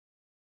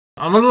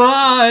I'm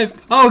alive!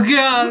 Oh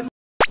god!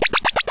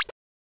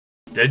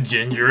 The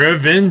Ginger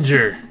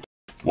Avenger.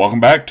 Welcome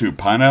back to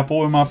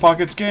Pineapple in My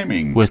Pockets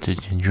Gaming. With the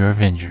Ginger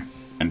Avenger.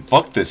 And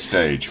fuck this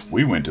stage.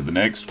 We went to the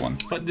next one.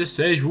 Fuck this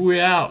stage, we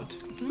out.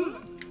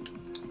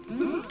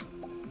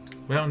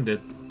 Well, I'm dead.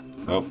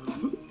 Oh.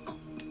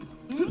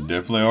 You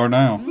definitely are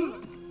now.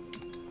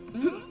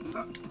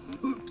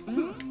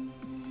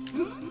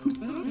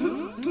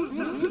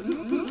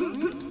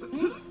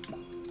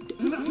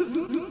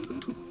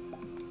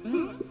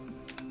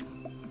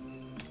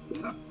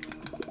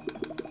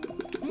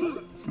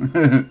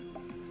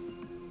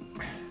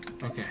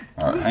 Okay.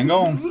 Alright, hang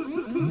on.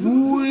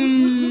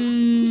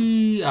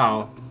 Whee!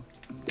 Oh.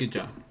 Good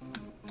job.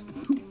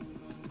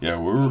 Yeah,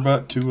 we were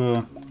about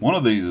to, one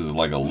of these is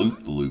like a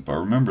loop-the-loop. I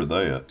remember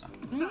that.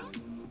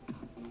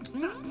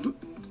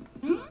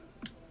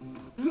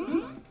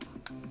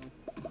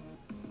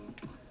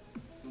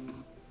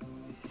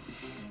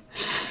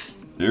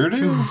 There it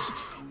is.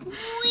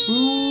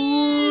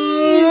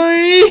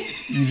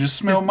 You just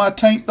smelled my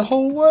taint the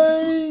whole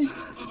way.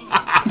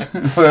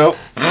 Well,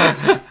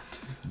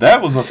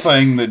 that was a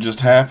thing that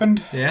just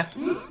happened. Yeah.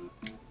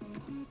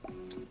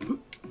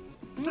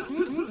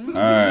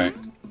 Alright.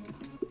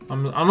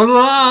 I'm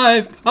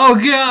alive! Oh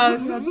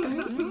god!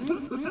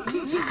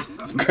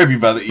 Grab you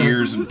by the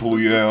ears and pull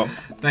you out.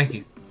 Thank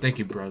you. Thank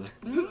you, brother.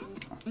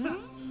 You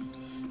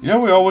know,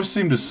 we always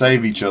seem to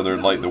save each other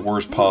in like the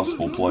worst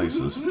possible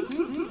places.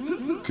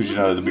 Because, you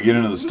know, the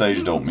beginning of the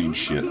stage don't mean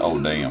shit. Oh,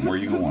 damn. Where are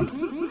you going?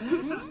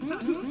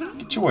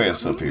 Get your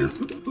ass up here.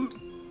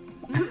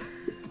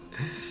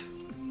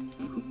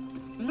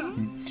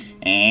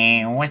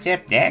 And what's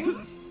up, Dad?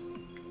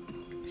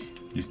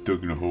 You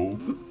stuck in a hole?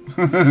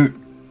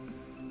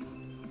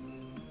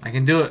 I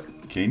can do it.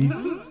 Can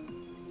you?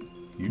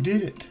 You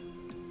did it.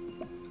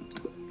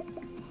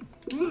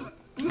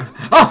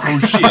 Oh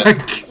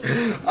shit.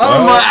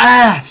 Oh, my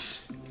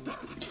ass!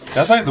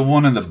 I think the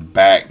one in the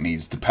back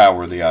needs to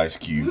power the ice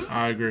cube.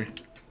 I agree.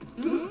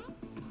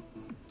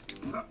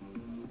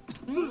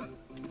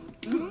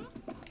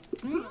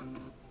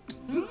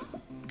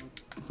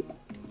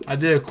 I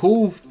did a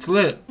cool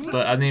flip,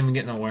 but I didn't even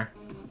get nowhere.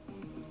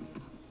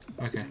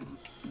 Okay.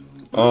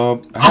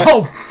 Oh!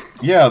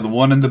 Yeah, the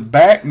one in the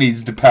back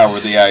needs to power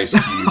the ice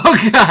cube.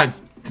 Oh god!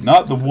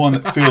 Not the one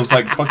that feels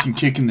like fucking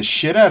kicking the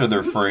shit out of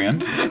their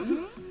friend.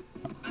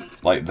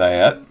 Like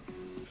that.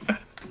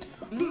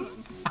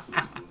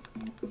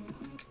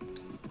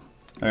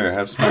 There,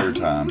 have some air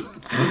time.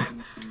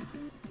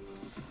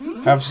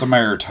 Have some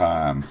air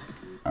time.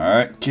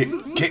 Alright, kick,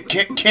 kick,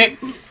 kick, kick!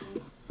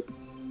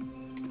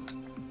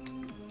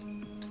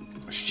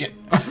 Shit.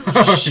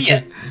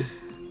 Shit!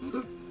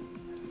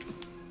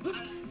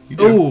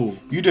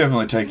 You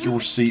definitely take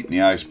your seat in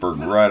the iceberg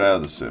right out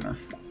of the center.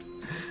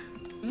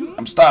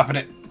 I'm stopping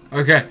it.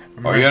 Okay.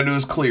 All you gotta do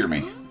is clear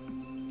me.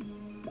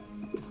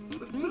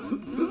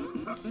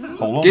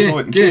 Hold on to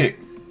it and kick.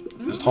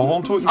 Just hold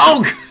on to it and kick.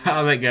 Oh,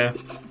 I'll let go.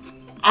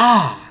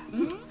 Ah!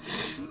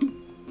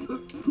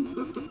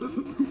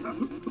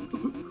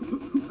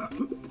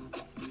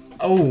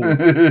 Oh.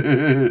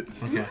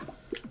 Okay.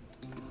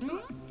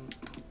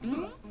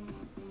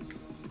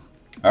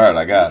 Alright,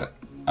 I got it.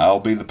 I'll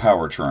be the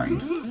power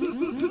train.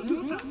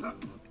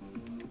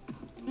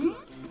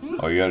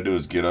 All you gotta do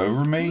is get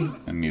over me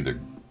and either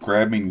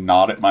grab me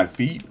not at my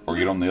feet or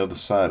get on the other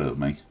side of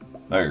me.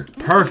 There.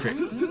 Perfect.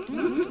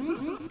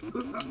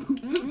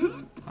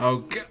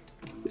 Okay.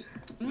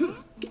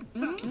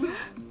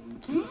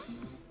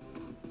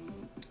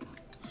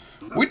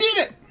 We did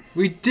it!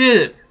 We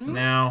did it!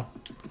 Now.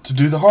 To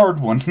do the hard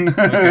one.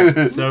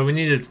 Okay, so we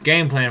need a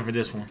game plan for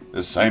this one.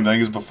 The same thing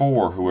as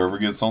before. Whoever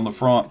gets on the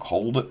front,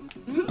 hold it,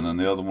 and then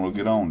the other one will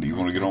get on. Do you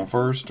want to get on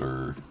first,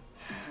 or?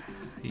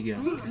 You get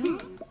on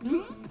first.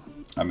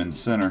 I'm in the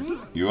center.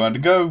 You want to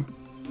go?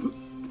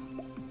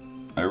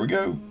 There we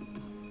go.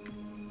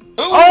 Ooh,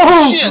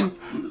 oh shit!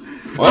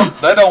 Well,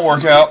 that don't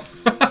work out.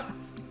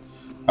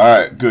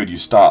 Alright, good, you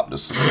stopped.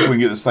 Let's see if we can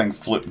get this thing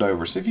flipped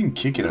over. See if you can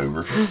kick it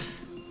over.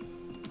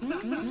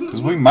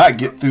 Because we might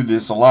get through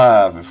this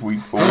alive if we...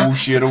 Oh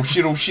shit, oh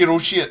shit, oh shit, oh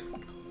shit.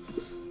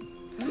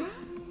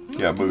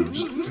 Yeah, move.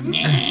 Just...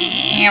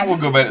 We'll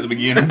go back to the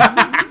beginning.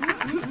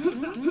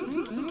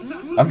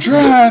 I'm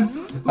trying.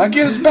 I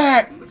get us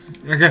back.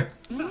 Okay.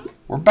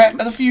 We're back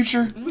to the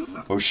future.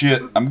 Oh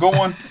shit, I'm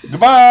going.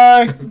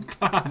 Goodbye.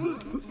 I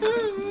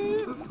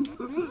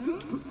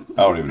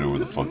don't even know where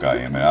the fuck I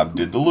am. I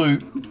did the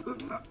loop.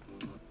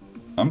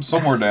 I'm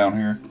somewhere down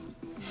here.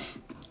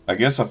 I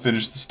guess I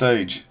finished the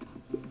stage.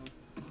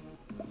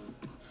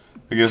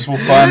 I guess we'll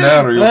find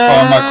out, or you'll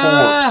find my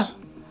corpse.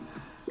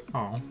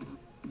 Oh.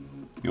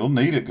 You'll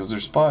need it because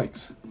there's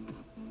spikes.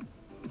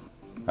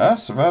 I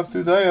survived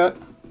through that.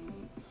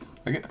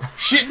 I get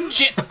shit,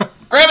 shit.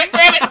 Grab it,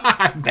 grab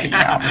it.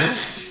 Damn.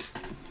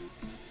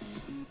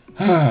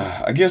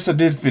 I guess I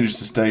did finish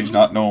the stage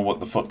not knowing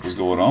what the fuck was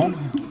going on.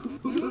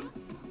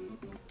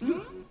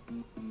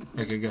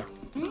 Okay, go.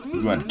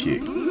 You're going to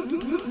kick.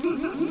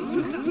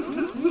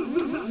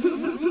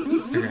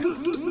 Okay.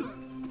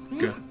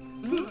 Go.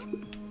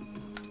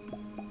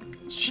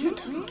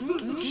 Shit.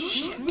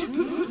 Shit.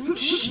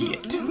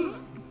 Shit.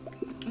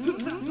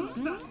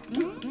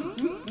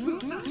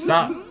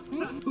 Stop.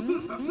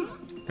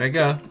 There you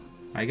go.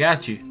 I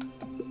got you.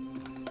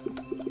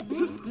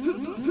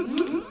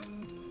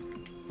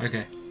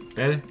 Okay.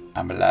 Better?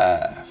 I'm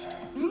alive.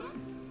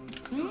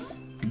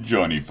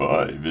 Johnny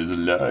 5 is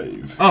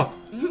alive. Oh!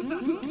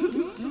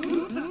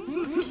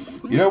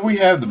 You know, we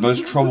have the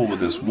most trouble with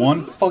this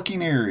one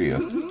fucking area.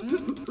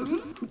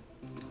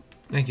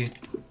 Thank you.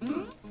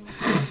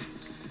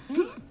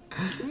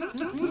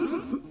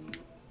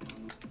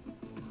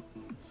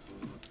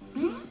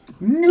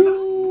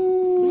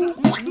 No.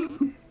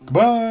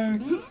 Goodbye.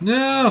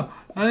 No!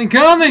 I'm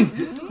coming!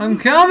 I'm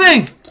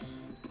coming!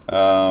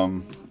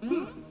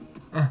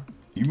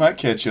 You might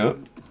catch up.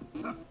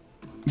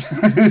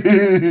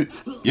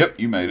 Yep,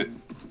 you made it.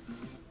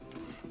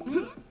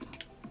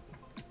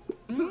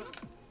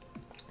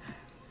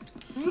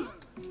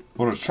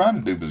 What I was trying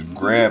to do was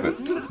grab it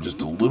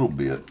just a little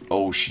bit.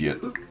 Oh shit.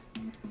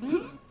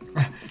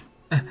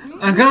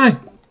 I'm coming!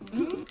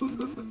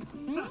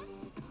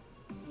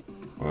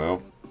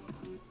 Well.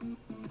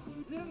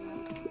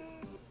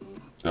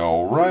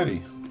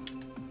 Alrighty.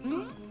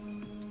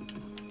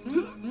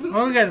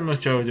 Well, we got the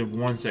most trouble with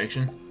one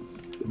section.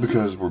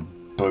 Because we're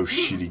both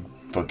shitty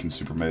fucking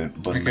Superman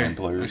Bunny Man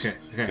players.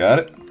 Okay. Got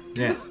it?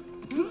 Yes.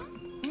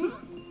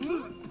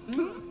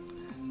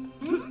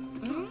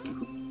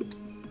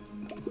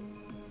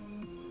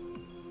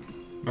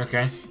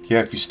 Okay. Yeah,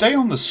 if you stay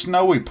on the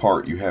snowy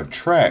part, you have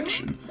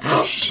traction.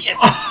 Shit!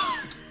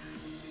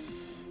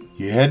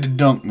 You had to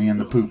dunk me in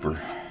the pooper.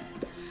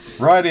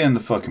 Right in the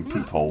fucking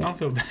poop hole. I don't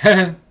feel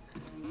bad.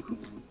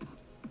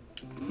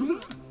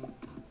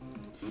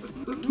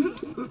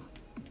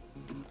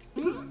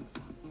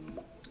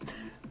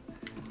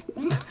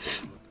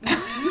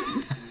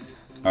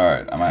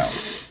 Alright, I'm out.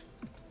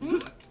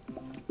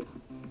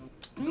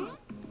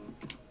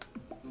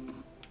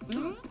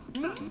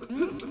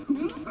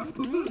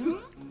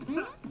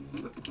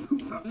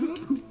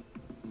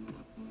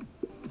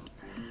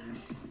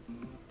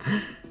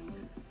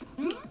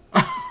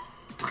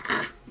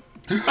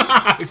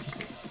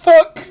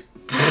 Fuck!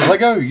 Let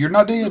go, you're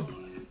not dead.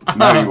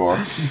 Now you are.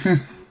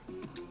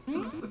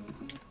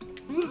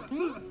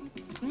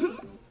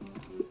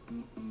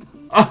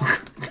 Oh,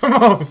 come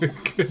on.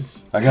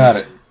 I got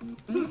it.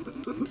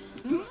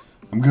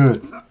 I'm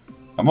good.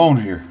 I'm on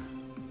here.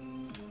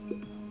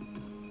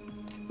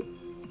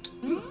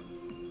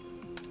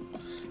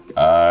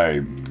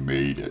 I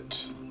made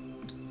it.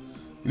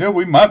 You know,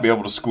 we might be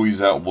able to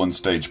squeeze out one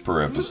stage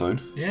per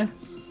episode. Yeah.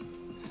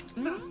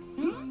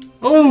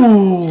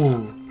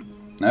 Oh!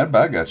 That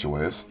about got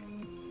your ass.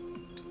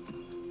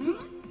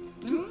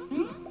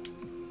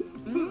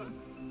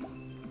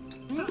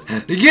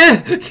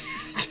 Yeah!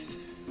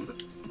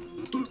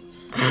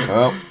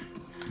 Well,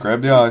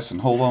 grab the ice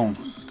and hold on.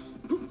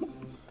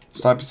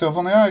 Stop yourself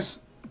on the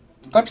ice.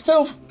 Stop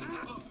yourself.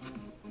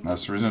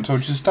 That's the reason I told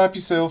you to stop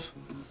yourself.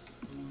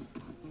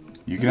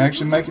 You can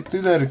actually make it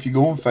through that if you're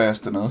going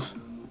fast enough.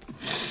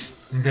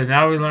 Okay,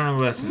 now we learn a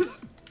lesson.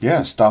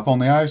 Yeah, stop on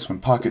the ice when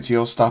Pokkits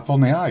yells stop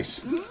on the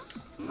ice.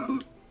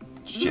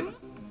 Shit.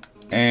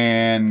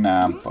 And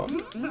now I'm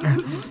fucked.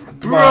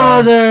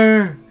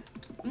 Brother!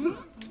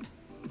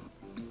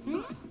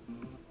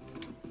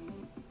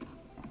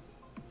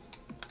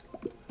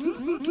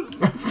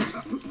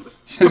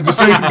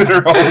 So you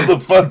better hold the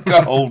fuck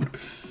on.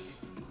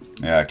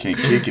 Yeah, I can't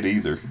kick it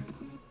either.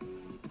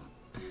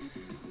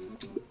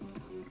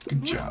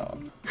 Good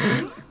job.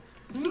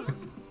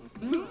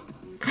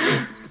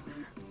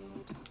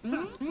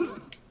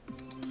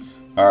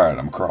 Alright,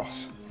 I'm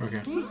across.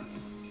 Okay.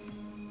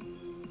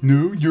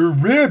 No, you're a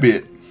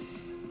rabbit.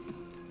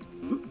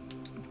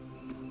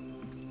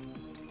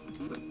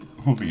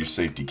 I'll be your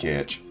safety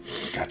catch.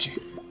 Got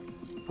you.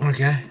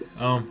 Okay.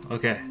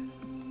 Okay.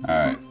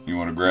 Alright, you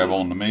want to grab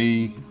onto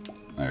me?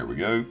 There we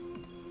go.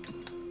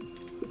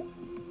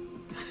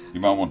 You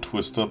might want to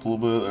twist up a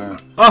little bit there.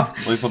 Oh!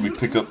 At least let me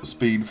pick up the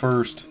speed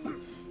first.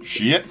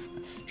 Shit.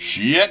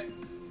 Shit.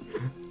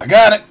 I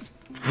got it.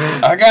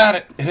 I got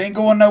it. It ain't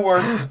going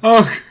nowhere.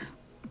 Oh!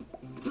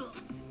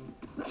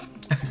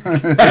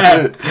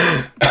 Hey,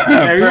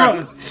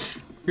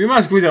 we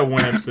might squeeze out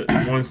one episode,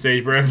 one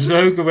stage per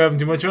episode, because we're having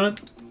too much fun.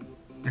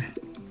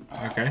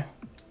 Okay.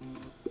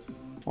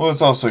 Well,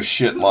 it's also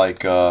shit like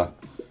the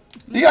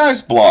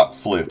ice block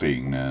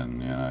flipping,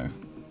 and you know.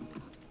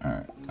 All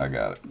right, I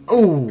got it.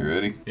 Oh. You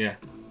ready? Yeah.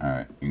 All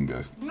right, you can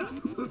go.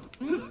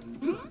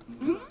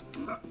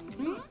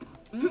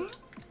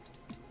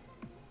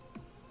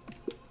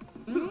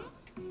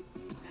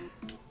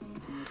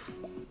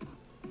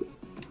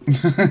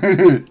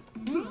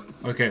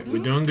 Okay,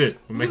 we're doing good.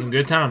 We're making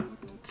good time.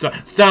 Stop.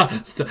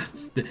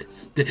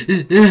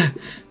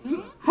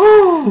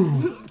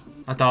 Whew.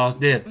 I thought I was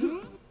dead.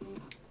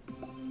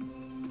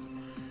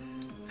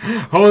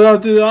 Hold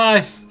on to the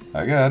ice.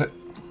 I got it.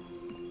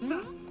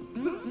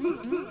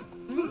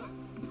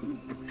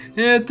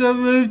 It's a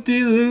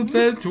loop-de-loop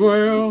and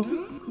swirl.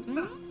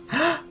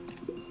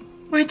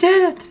 We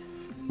did it.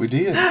 We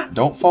did.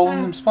 Don't fall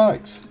on them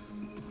spikes.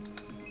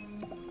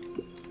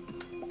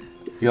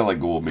 You gotta let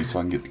go of me so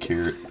I can get the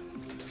carrot.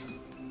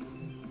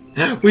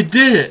 We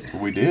did it.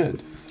 We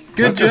did.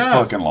 Good Took us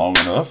job. fucking long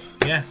enough.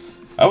 Yeah,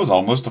 That was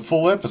almost a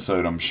full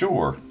episode, I'm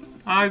sure.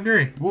 I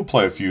agree. We'll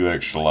play a few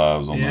extra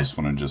lives on Yeah. this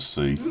one and just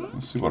see.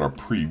 Let's see what our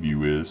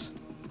preview is.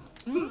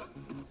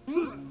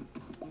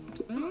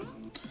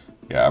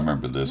 Yeah, I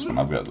remember this one.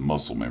 I've got the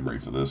muscle memory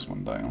for this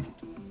one down.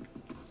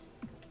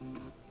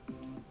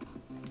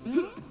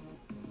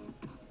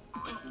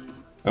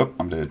 Oh,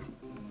 I'm dead.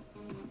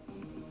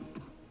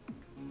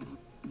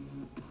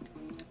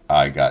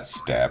 I got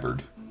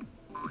stabbered.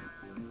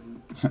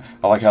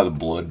 I like how the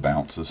blood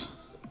bounces.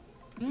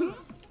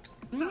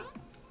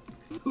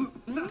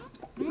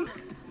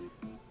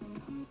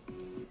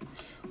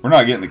 We're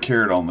not getting the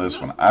carrot on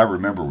this one. I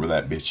remember where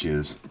that bitch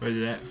is. Where's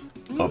that?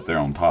 Up there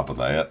on top of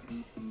that.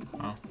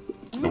 Oh.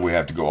 But we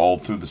have to go all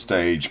through the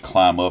stage,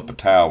 climb up a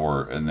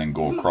tower, and then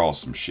go across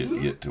some shit to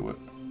get to it.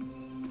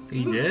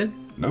 He did?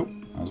 Nope.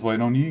 I was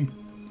waiting on you.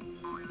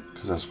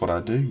 Because that's what I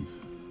do.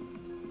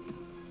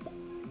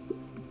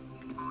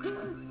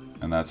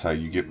 And that's how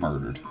you get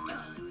murdered.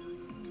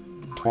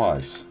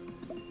 Twice.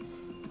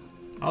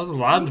 I was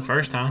alive the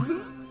first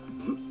time.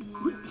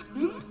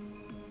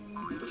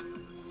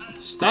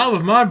 Stop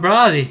with my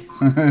body.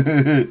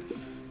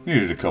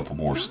 Needed a couple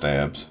more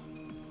stabs.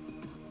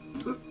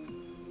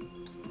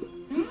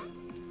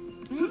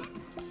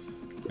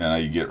 And now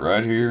you get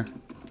right here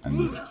and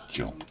you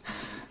jump.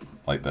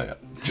 Like that.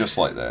 Just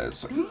like that.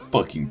 It's like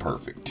fucking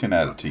perfect. 10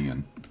 out of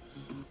 10.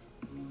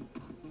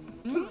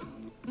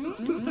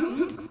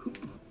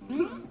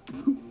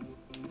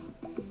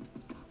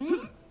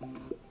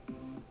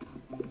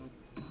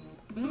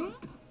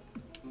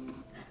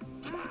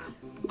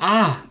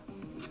 Ah.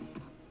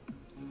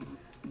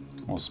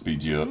 I'll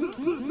speed you up.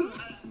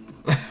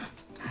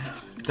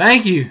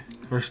 Thank you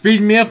for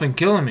speeding me up and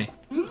killing me.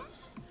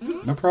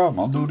 No problem.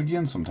 I'll do it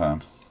again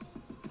sometime.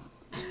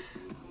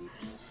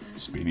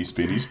 Spinny,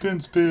 spinny, spin,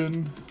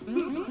 spin.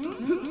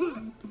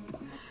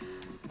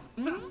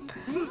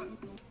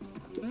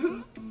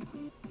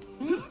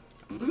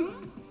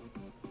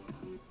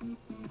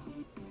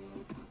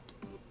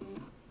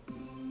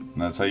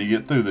 And that's how you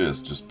get through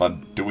this, just by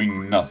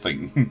doing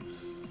nothing.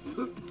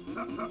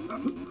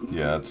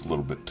 Yeah, it's a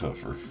little bit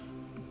tougher.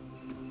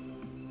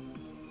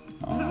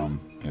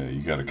 Yeah,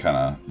 you got to kind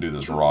of do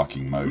this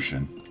rocking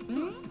motion.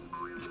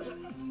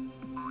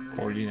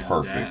 Or you know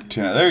Perfect. that.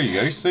 10. There you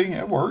go. You see,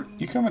 it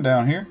worked. You coming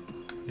down here?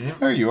 Yep.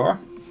 There you are.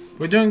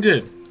 We're doing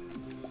good.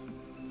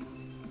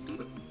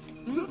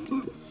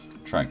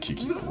 Try and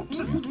kick your corpse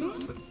again.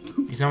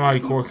 You talking about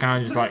your core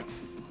kind of just like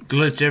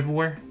glitch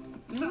everywhere?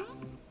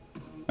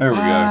 There we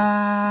go.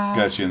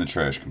 Got you in the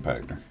trash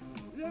compactor.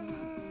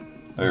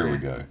 There we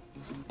Okay. go.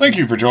 Thank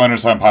you for joining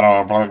us on